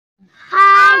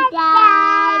Halo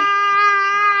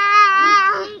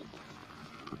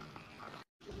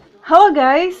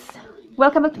guys,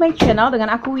 welcome back to my channel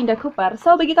dengan aku Winda Cooper.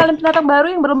 So bagi kalian pendatang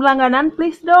baru yang belum berlangganan,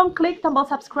 please dong klik tombol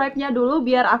subscribe-nya dulu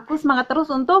biar aku semangat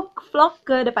terus untuk vlog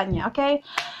ke depannya, oke?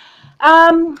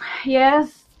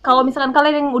 Yes, kalau misalkan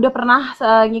kalian yang udah pernah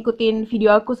ngikutin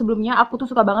video aku sebelumnya, aku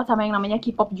tuh suka banget sama yang namanya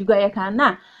K-pop juga ya kan.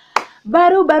 Nah,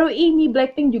 baru-baru ini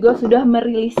Blackpink juga sudah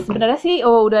merilis, sebenarnya sih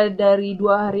udah dari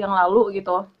 2 hari yang lalu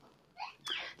gitu.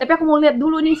 Tapi aku mau lihat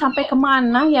dulu nih sampai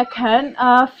kemana ya kan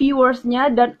viewersnya,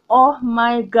 dan oh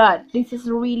my god, this is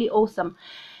really awesome.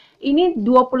 Ini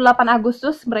 28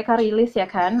 Agustus mereka rilis ya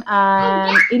kan.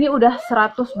 Ini udah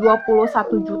 121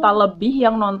 juta lebih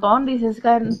yang nonton. This is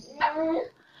kan.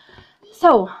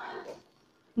 So,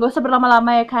 gak usah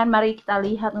berlama-lama ya kan. Mari kita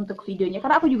lihat untuk videonya.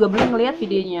 Karena aku juga belum ngeliat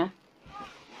videonya.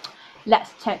 Let's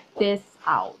check this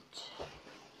out.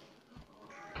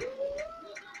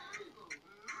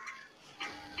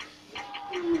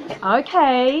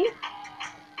 Okay,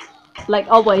 like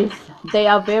always, they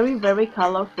are very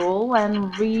colorful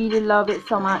and really love it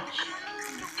so much.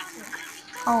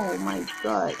 Oh my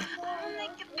god,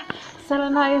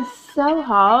 Selena is so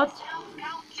hot.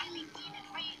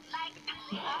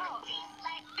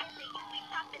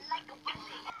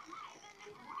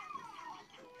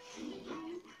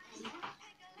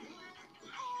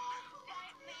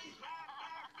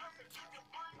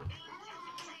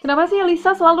 Kenapa sih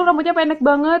Lisa selalu rambutnya pendek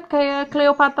banget kayak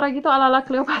Cleopatra gitu, ala-ala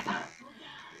Cleopatra?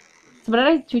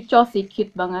 Sebenarnya cuco sih,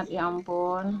 cute banget, ya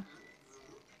ampun.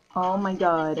 Oh my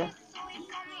god.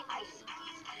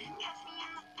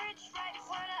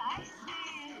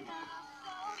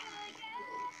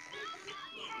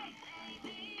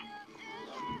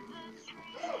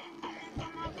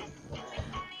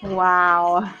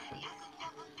 Wow.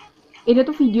 Ini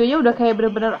tuh videonya udah kayak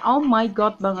bener-bener oh my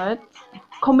god banget.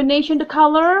 Combination the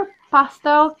color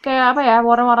pastel kayak apa ya,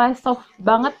 warna-warna soft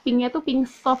banget, pinknya tuh pink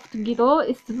soft gitu.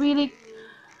 It's really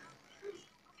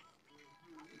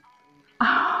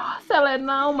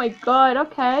Selena, oh my god,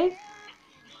 okay.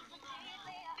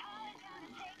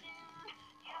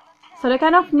 So they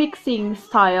kind of mixing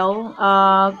style,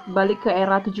 balik ke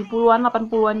era 70-an,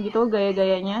 80-an gitu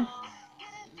gaya-gayanya.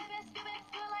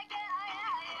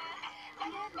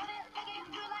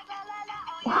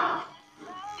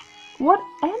 What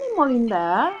animal in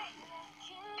there?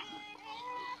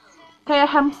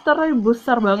 Kayak hamster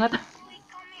besar banget.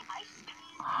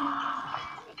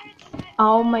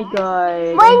 Oh my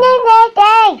god.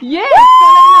 Yes,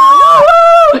 Selena.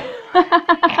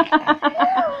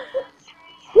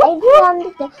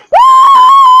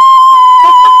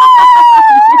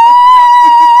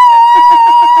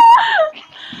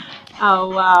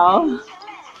 Oh wow.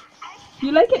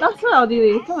 You like it as well,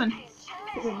 Didi? Come on.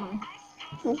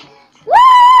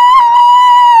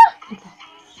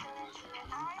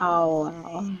 Oh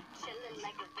wow.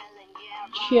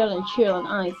 Chill and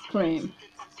ice cream.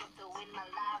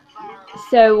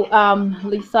 So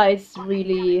Lisa is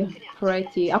really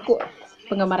pretty. Aku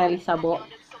penggemar Lisa, Bo.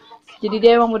 Jadi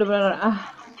dia emang bener-bener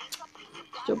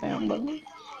cucu memang banget.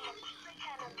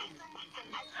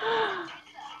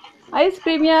 Ice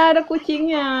creamnya ada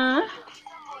kucingnya.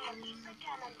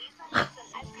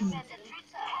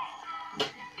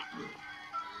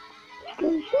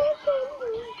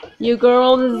 You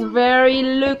girls is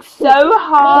look so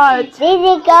hot. Did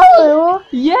it go?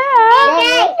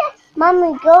 Yeah.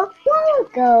 Mommy, go.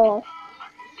 Go.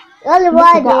 Look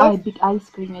at that big ice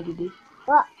cream, ya, Didi.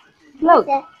 What? Look.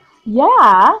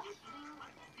 Yeah.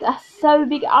 That's so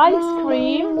big ice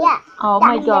cream. Yeah. Oh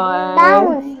my god.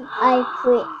 Ice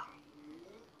cream.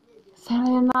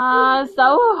 Selena,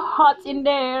 so hot in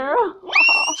there.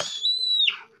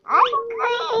 Ice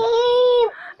cream.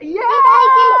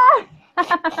 Yeah.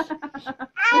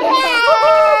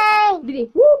 Didi,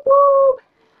 whoop whoop.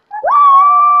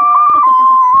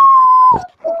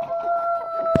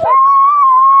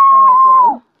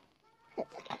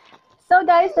 So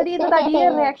guys, tadi itu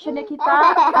reactionnya kita,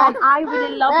 and I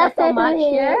really love it so much.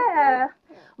 Yeah,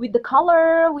 with the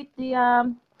color, with the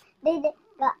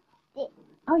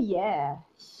oh yeah,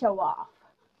 show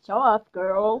off,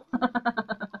 girl.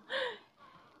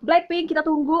 Blackpink, kita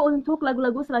tunggu untuk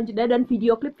lagu-lagu selanjutnya dan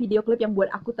video klip yang buat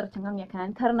aku tercengang ya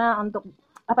kan, karena untuk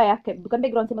apa ya, kayak bukan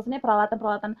background sih, maksudnya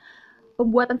peralatan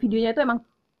pembuatan videonya itu emang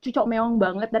cucok meong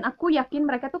banget, dan aku yakin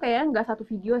mereka tuh kayak nggak satu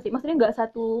video sih, maksudnya nggak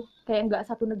satu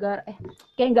negara,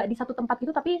 kayak nggak di satu tempat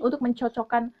gitu, tapi untuk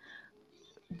mencocokkan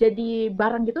jadi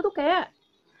barang gitu tuh kayak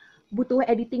butuh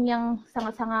editing yang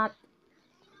sangat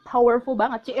powerful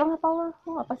banget. Cik,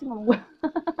 powerful apa sih ngomong gue?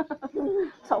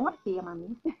 So ngerti ya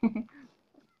mami.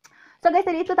 So guys,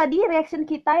 tadi itu tadi reaction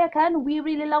kita ya kan. We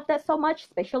really love that so much,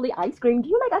 especially ice cream.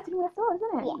 Do you like ice cream as well, isn't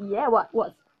it? Yeah. Yeah.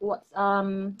 What's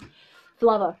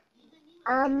flavor?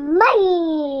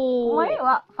 Money.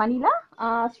 What? Vanilla?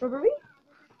 Strawberry?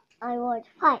 I want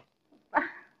fine.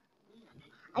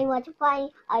 I want fine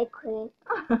ice cream.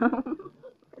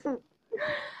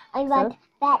 I want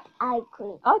that ice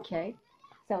cream. Okay.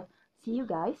 So see you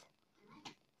guys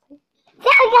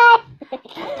So good.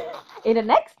 in the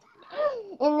next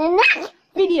In the next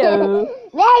video.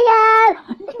 video.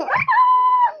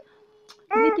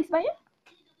 Bisa kiss banyak?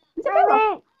 Bisa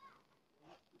berapa?